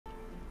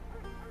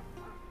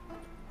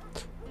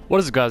What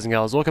is it, guys and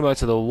gals? Welcome back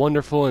to the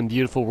wonderful and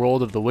beautiful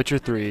world of The Witcher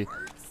 3.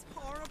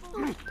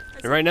 And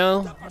right now,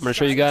 I'm going to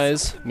show you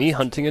guys me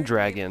hunting a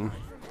dragon.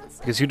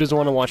 Because who doesn't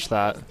want to watch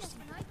that?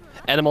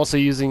 And I'm also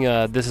using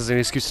this as an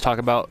excuse to talk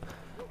about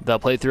the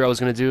playthrough I was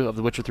going to do of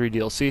The Witcher 3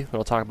 DLC. And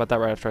I'll talk about that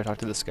right after I talk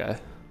to this guy.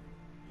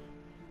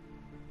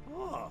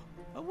 Oh,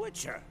 a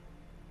Witcher.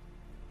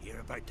 You're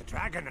about the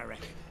dragon, I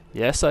reckon.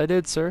 Yes, I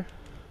did, sir.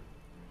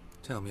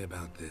 Tell me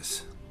about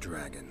this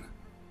dragon.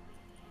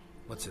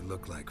 What's it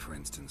look like, for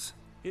instance?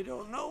 You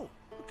don't know?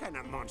 What kind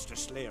of monster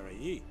slayer are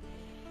ye?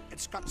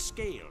 It's got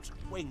scales,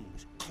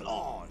 wings,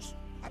 claws.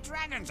 A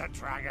dragon's a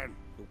dragon.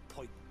 No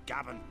point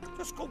gabbing.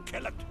 Just go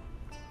kill it.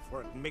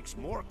 Before it makes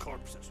more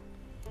corpses.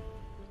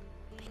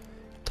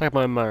 Talk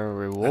about my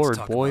reward, Let's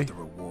talk boy. about the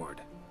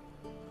reward.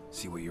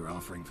 See what you're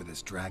offering for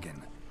this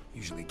dragon.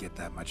 Usually get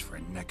that much for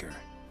a necker.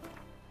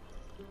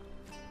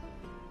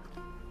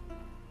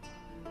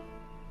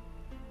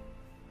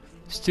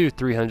 Let's do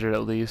 300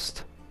 at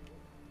least.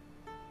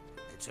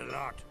 It's a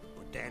lot,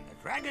 but then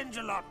a dragon's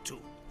a lot too.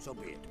 So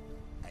be it.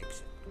 I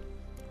accept.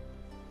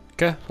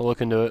 Okay, I'll look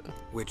into it.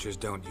 Witchers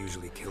don't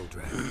usually kill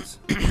dragons.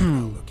 I'll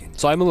look into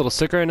So I'm a little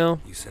sick right now.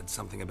 You said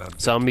something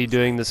about So I'm be victims.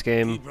 doing this Ye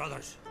game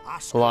brothers,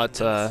 a lot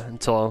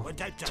until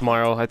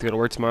tomorrow. I have to go to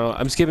work tomorrow.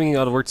 I'm skipping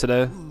out of work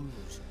today.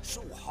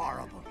 So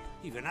horrible.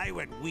 Even I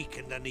went weak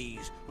in the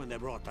knees when they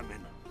brought them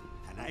in.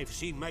 And I've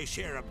seen my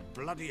share of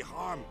bloody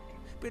harm.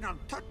 Been on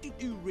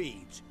 32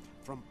 raids,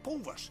 from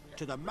Povus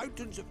to the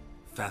mountains of...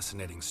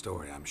 Fascinating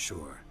story, I'm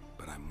sure.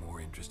 But I'm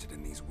more interested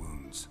in these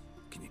wounds.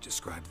 Can you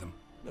describe them?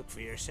 Look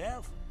for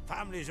yourself.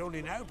 Family's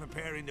only now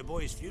preparing the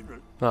boy's funeral.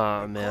 Aw,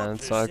 Their man, it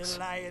corpses sucks.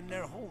 still lie in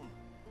their home,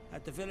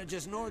 at the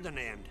village's northern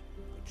end.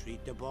 But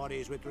treat the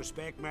bodies with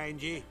respect,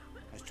 mind ye,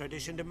 as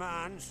tradition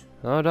demands.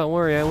 Oh, don't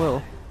worry, I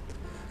will.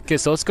 Okay,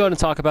 so let's go ahead and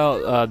talk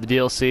about the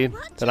DLC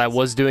that I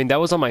was doing. That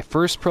was on my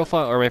first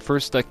profile, or my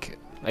first,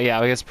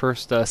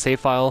 first save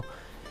file.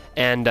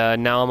 And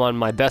now I'm on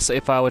my best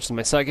save file, which is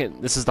my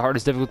second. This is the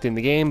hardest difficulty in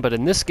the game, but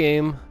in this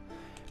game,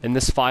 in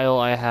this file,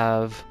 I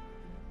have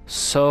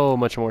so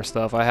much more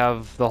stuff. I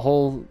have the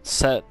whole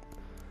set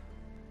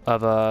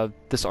of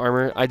this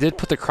armor. I did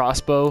put the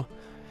crossbow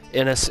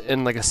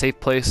in like a safe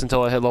place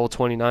until I hit level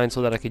 29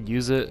 so that I could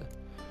use it.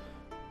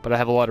 But I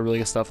have a lot of really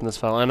good stuff in this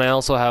file, and I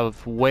also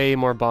have way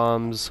more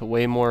bombs,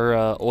 way more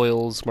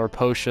oils, more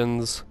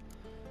potions,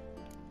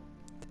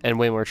 and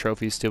way more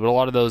trophies too. But a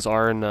lot of those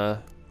are in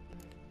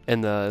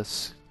the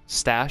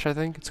stash, I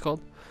think it's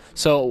called.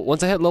 So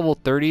once I hit level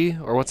 30,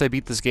 or once I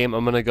beat this game,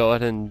 I'm gonna go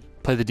ahead and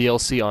play the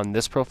DLC on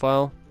this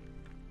profile.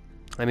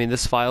 I mean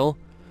this file.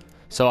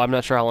 So I'm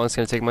not sure how long it's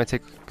gonna take. It might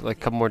take like a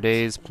couple more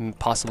days,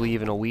 possibly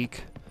even a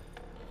week.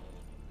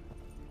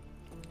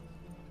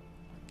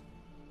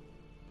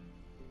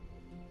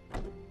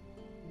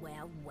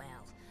 Well,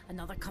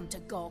 another come to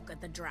gawk at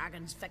the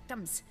dragon's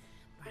victims.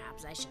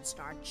 Perhaps I should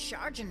start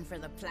charging for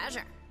the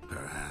pleasure.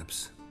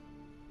 Perhaps.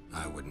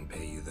 I wouldn't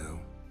pay you, though.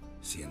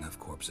 See enough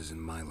corpses in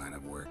my line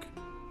of work.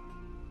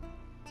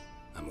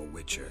 I'm a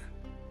witcher.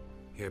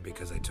 Here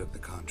because I took the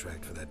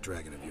contract for that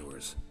dragon of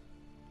yours.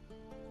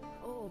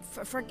 Oh,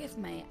 forgive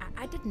me.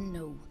 I didn't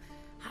know.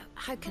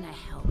 How can I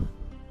help?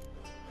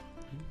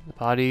 The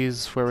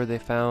bodies, where were they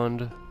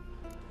found?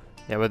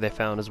 Yeah, where they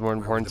found is more Where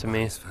were important the to me.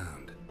 bodies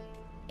found?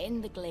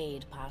 In the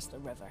glade past the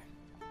river.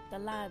 The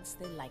lads,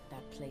 they liked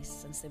that place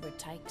since they were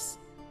tykes.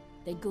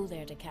 They'd go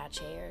there to catch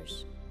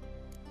hares.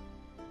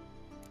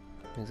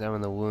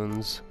 Examine the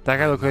wounds. That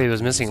guy looked like he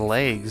was missing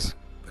legs.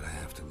 But I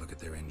have to look at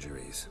their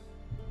injuries.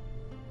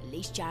 At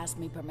least you asked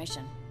me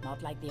permission,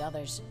 not like the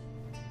others.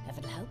 If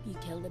it'll help you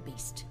kill the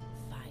beast,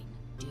 fine.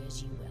 Do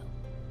as you will.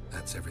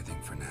 That's everything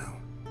for now.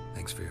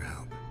 Thanks for your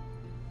help.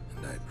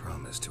 And I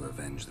promise to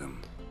avenge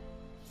them.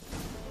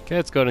 Okay,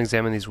 let's go and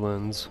examine these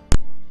wounds.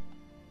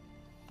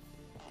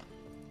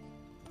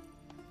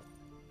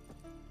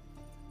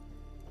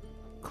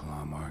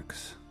 Claw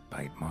marks,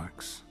 bite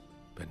marks,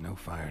 but no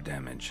fire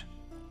damage.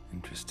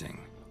 Interesting.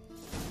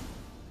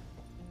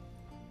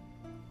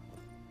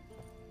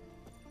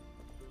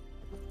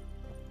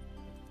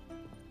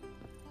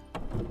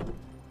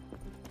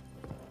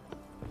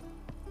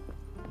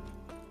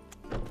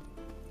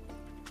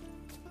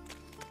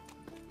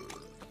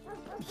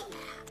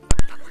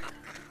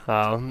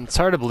 It's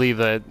hard to believe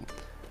that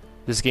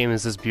this game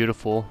is this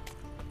beautiful.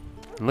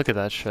 And look at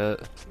that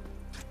shit.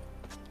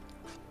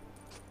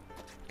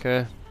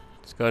 Okay,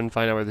 let's go ahead and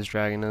find out where this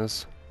dragon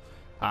is.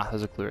 Ah,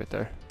 there's a clue right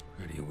there.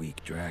 Pretty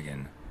weak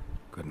dragon.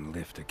 Couldn't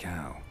lift a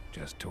cow.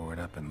 Just tore it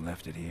up and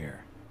left it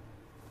here.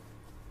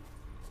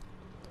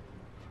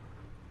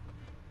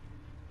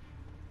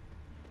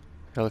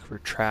 Gotta look for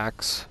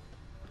tracks.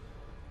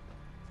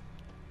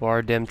 Where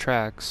are them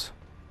tracks?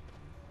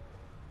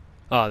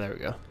 Oh, there we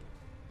go.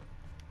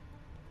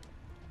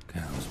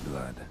 Cow's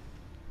blood.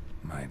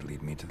 Might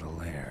lead me to the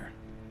lair.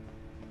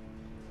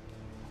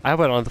 I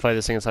hope I don't have to fight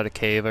this thing inside a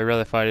cave. I'd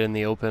rather fight it in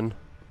the open.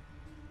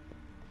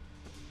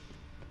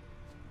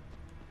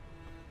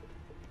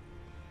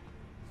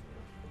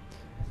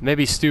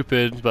 Maybe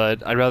stupid,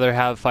 but I'd rather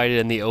fight it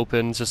in the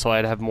open just so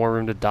I'd have more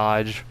room to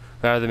dodge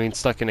rather than being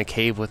stuck in a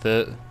cave with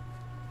it.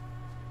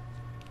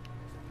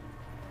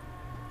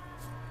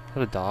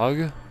 What a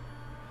dog.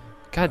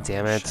 God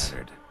damn it.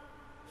 Shattered.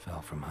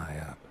 Fell from high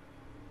up.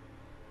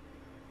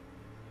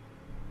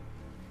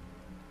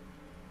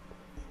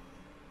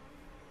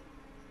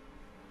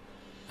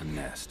 A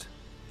nest.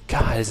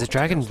 God, is the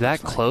dragon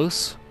that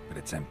close? But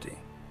it's empty.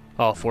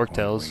 Oh,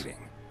 Forktails.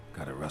 Waiting.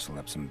 Gotta rustle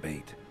up some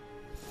bait.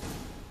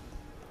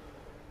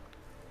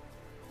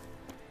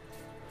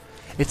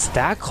 It's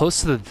that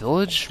close to the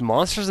village?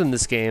 Monsters in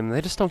this game,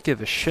 they just don't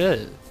give a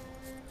shit.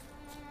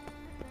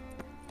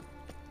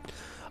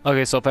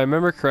 Okay, so if I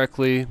remember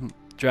correctly,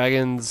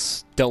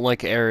 dragons don't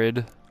like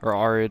arid, or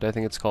arid, I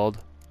think it's called.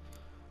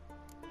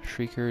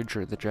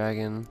 Shrieker, the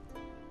dragon.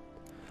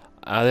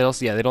 They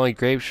also, yeah, they don't like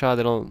grape shot,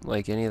 they don't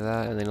like any of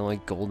that, and they don't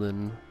like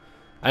golden.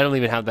 I don't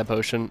even have that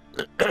potion.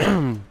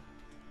 Can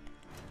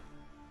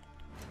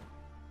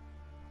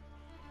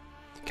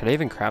I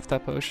even craft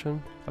that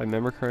potion? If I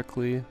remember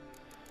correctly.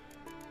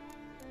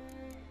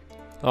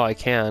 Oh, I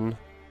can.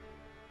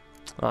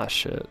 Ah,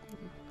 shit.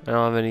 I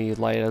don't have any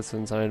light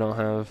essence, and I don't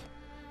have...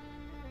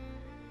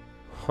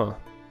 Huh.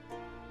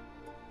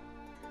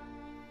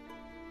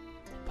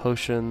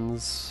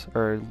 Potions,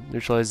 or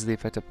neutralizes the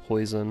effect of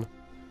poison.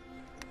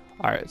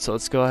 Alright, so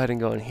let's go ahead and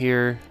go in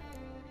here.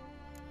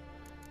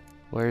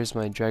 Where's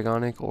my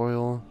dragonic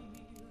oil?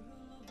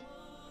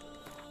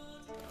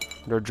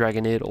 Or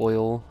dragonid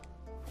oil?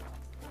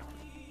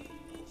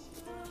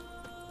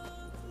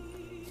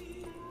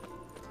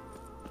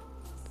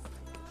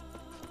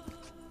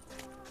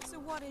 So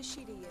what is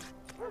she to you?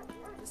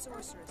 The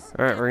sorceress.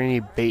 Alright, we're gonna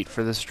need bait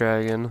for this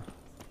dragon.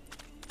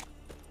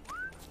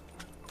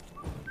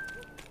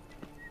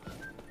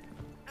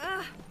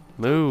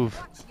 Move.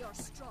 Watch your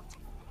strut.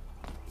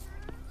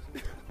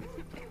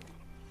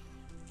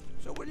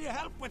 So will you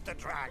help with the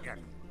dragon,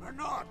 or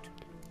not?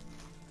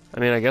 I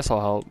mean, I guess I'll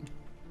help.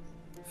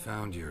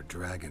 Found your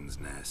dragon's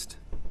nest.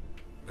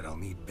 But I'll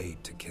need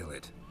bait to kill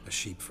it. A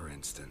sheep, for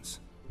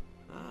instance.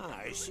 Ah,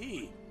 I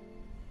see.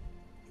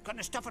 You're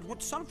gonna stuff it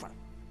with sulfur.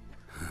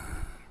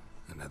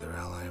 Another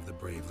ally of the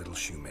brave little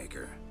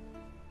shoemaker.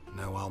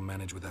 No, I'll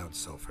manage without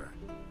sulfur.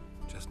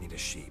 Just need a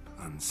sheep,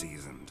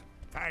 unseasoned.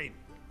 Fine.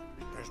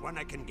 There's one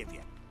I can give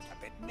you.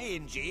 A bit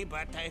mangy,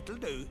 but it'll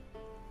do.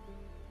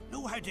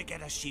 Know how to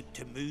get a sheep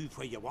to move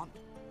where you want.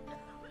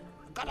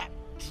 Gotta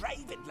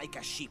drive it like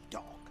a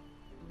sheepdog.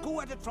 Go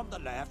at it from the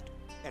left,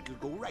 it'll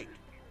go right.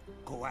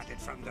 Go at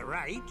it from the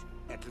right,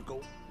 it'll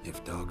go...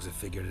 If dogs have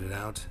figured it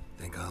out,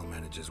 think I'll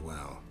manage as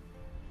well.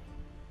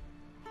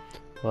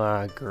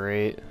 Ah,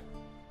 great.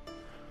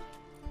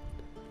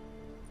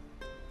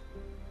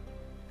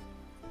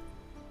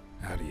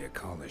 How do you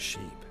call a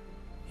sheep?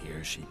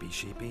 Here, sheepy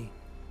sheepy?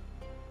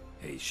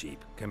 Hey sheep,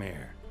 come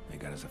here. I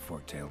got us a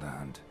fork-tailed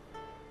hunt.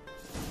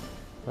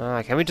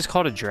 Can we just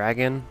call it a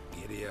dragon?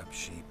 Giddy up,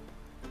 sheep.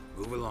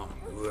 Move along.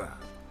 Ooh.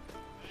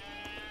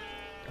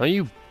 Don't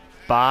you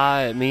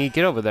bite me?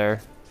 Get over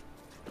there.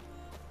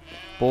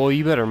 Boy,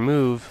 you better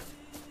move.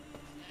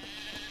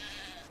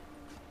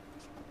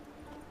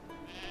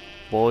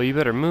 Boy, you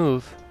better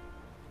move.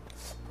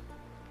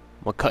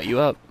 I'm gonna cut you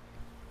up.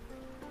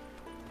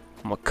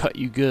 I'm gonna cut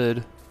you good.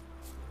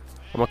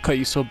 I'm gonna cut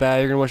you so bad,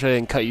 you're gonna wish I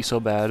didn't cut you so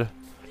bad.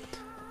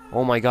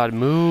 Oh my god,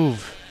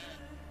 move!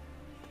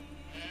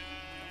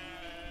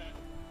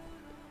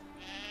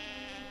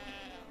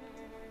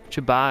 Don't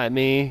you bite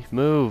me?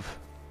 Move.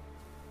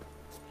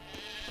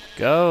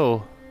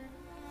 Go.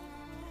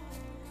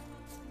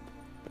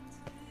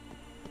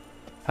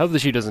 I hope the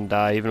sheep doesn't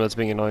die, even though it's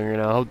being annoying right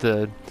now. I hope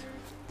the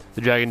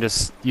dragon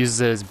just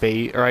uses it as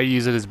bait, or I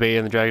use it as bait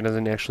and the dragon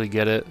doesn't actually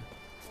get it.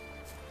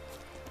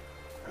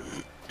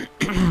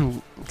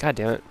 God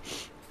damn it.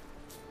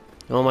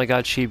 Oh my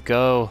god, sheep,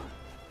 go.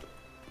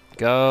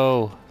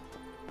 Go.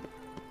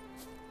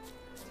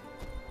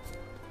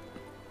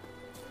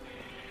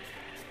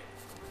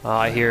 Oh,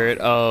 I hear it.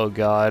 Oh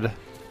god.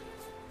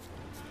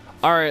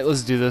 Alright,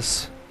 let's do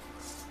this.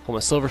 Hold my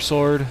silver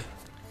sword.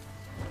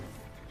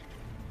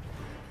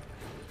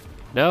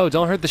 No,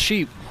 don't hurt the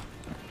sheep.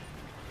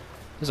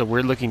 This is a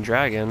weird looking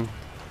dragon.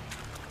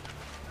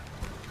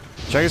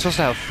 Dragon's supposed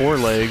to have 4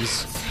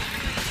 legs.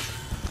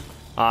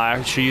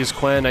 I should use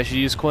Quen. I should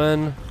use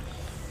Quen.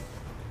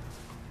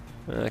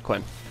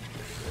 Quen.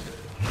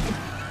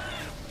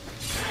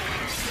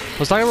 I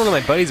was talking to one of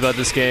my buddies about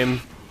this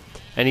game,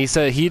 and he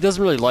said he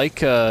doesn't really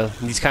like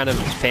these kind of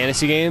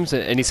fantasy games,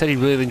 and he said he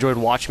really enjoyed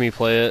watching me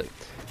play it.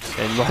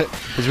 And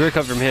it's really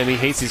coming from him. He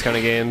hates these kind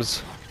of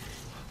games.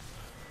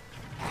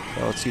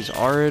 So let's use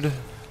Arid.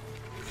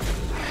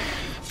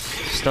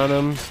 Stun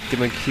him.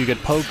 Give him a few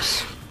good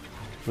pokes.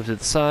 Move to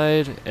the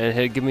side,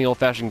 and give me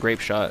old-fashioned grape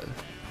shot.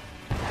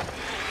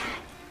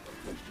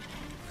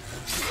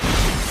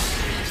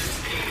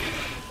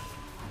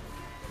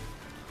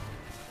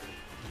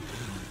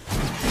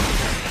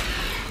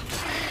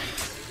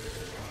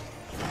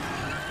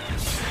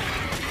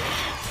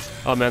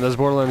 Oh man, those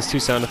Borderlands 2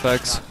 sound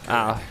effects.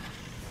 Ah.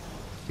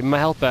 Give me my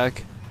health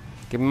back.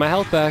 Give me my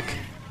health back.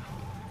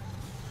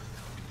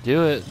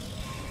 Do it.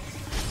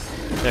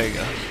 There you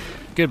go.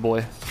 Good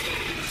boy.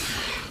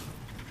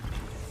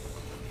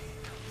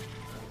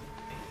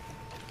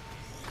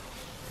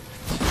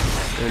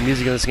 And the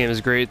music in this game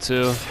is great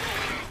too.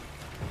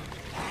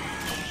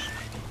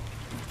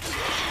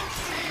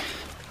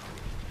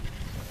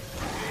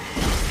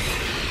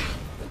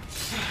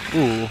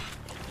 Ooh.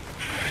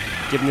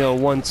 Give me a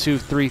 1, 2,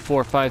 3,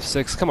 4, 5,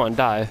 6. Come on,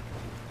 die.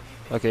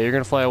 Okay, you're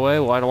gonna fly away?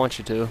 Well, I don't want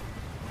you to.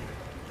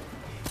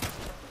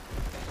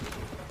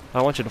 I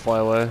don't want you to fly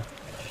away.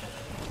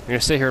 You're gonna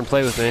sit here and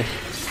play with me.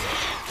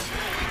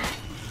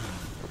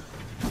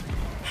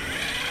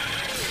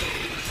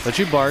 Don't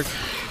you bark.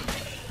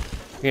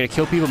 You're gonna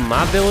kill people in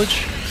my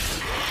village?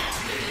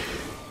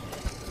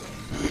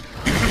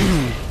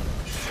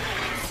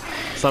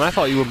 It's not my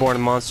fault you were born a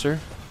monster.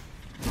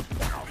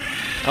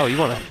 Oh, you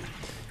wanna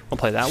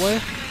play that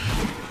way?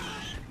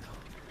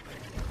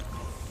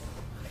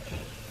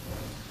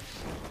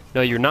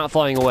 No, you're not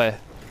flying away.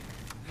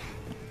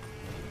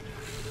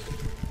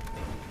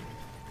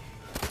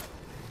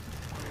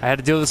 I had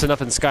to deal with this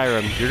enough in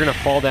Skyrim. You're gonna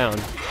fall down.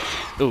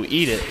 Ooh,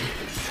 eat it.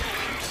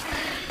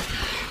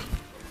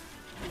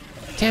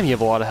 Damn, you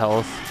have a lot of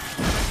health.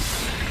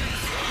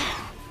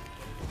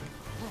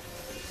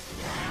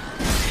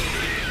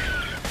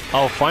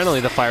 Oh,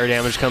 finally the fire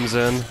damage comes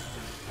in.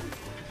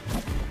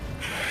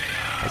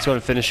 Let's go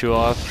and finish you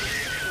off.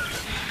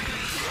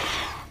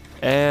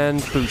 And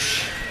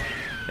boosh.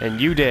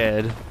 And you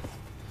dead.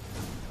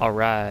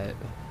 Alright.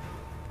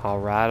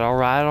 Alright,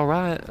 alright,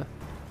 alright.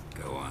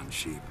 Go on,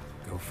 sheep.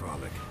 Go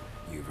frolic.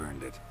 You've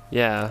earned it.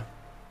 Yeah.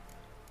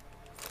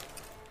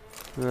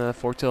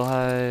 Forktail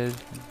hide.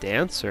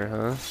 Dancer,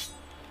 huh?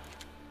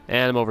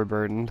 And I'm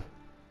overburdened.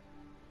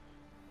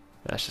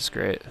 That's just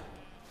great.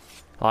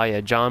 Oh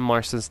yeah, John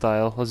Marston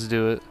style. Let's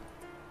do it.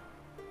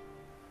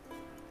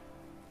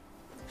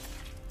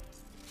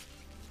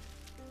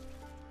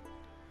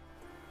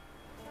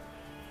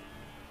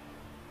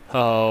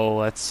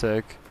 Oh, that's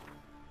sick.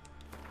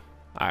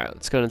 Alright,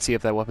 let's go and see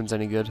if that weapon's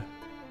any good.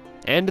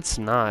 And it's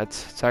not.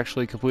 It's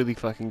actually completely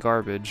fucking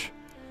garbage.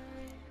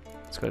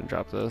 Let's go ahead and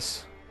drop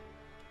this.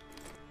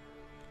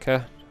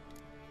 Okay.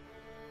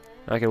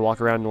 I can walk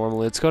around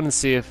normally. Let's go ahead and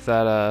see if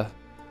that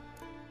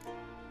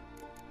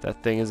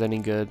that thing is any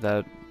good,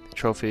 that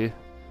trophy.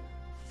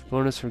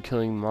 Bonus from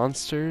killing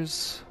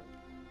monsters.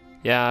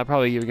 Yeah, I'm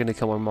probably gonna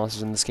kill more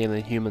monsters in this game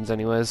than humans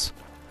anyways.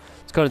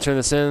 Let's go ahead and turn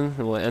this in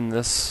and we'll end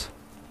this.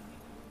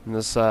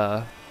 This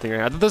thing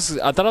right now.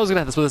 I thought I was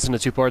gonna have to split this into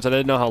 2 parts. I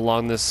didn't know how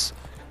long this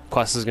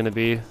quest is gonna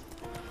be.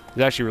 It's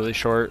actually really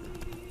short.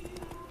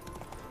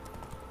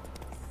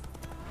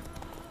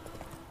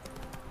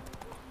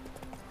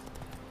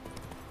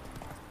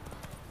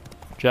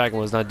 Dragon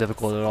was not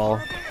difficult at all.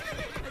 As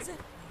if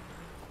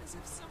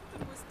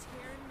something was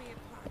tearing me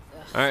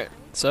apart. Alright,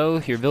 so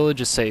your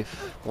village is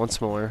safe once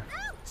more.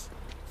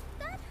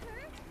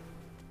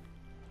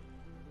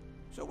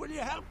 So will you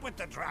help with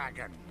the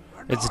dragon?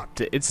 Or It's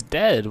not? it's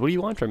dead. What do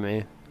you want from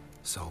me?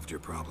 Solved your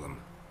problem.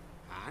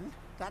 And?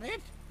 That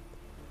it?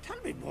 Tell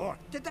me more.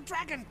 Did the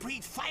dragon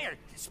breathe fire?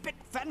 Spit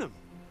venom?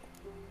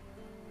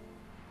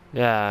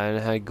 Yeah, and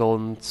it had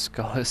golden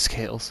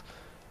scales.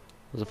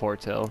 It was a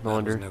forktail, no That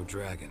wonder. was no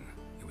dragon.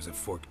 It was a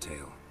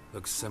forktail.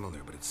 Looks similar,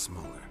 but it's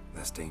smaller.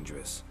 Less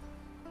dangerous.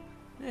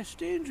 Less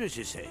dangerous,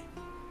 you say?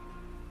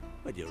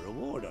 But your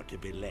reward ought to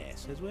be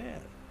less as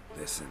well.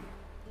 Listen,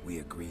 we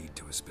agreed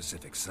to a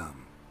specific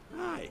sum.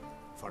 Aye,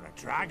 for a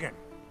dragon.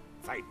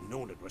 If I'd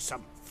known it was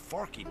some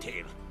forky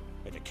tail,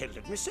 I'd have killed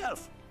it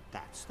myself.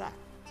 That's that.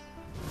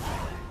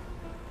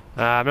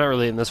 I'm not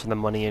really in this for the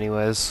money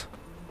anyways.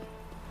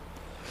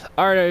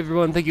 Alright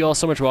everyone, thank you all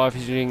so much for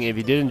watching. If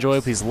you did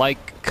enjoy, please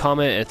like,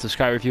 comment, and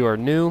subscribe if you are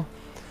new.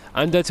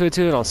 I'm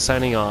Dead202 and I'm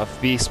signing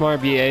off. Be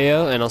smart, be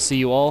AO, and I'll see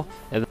you all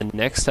in the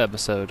next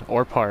episode,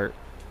 or part,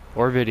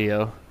 or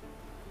video.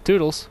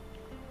 Toodles.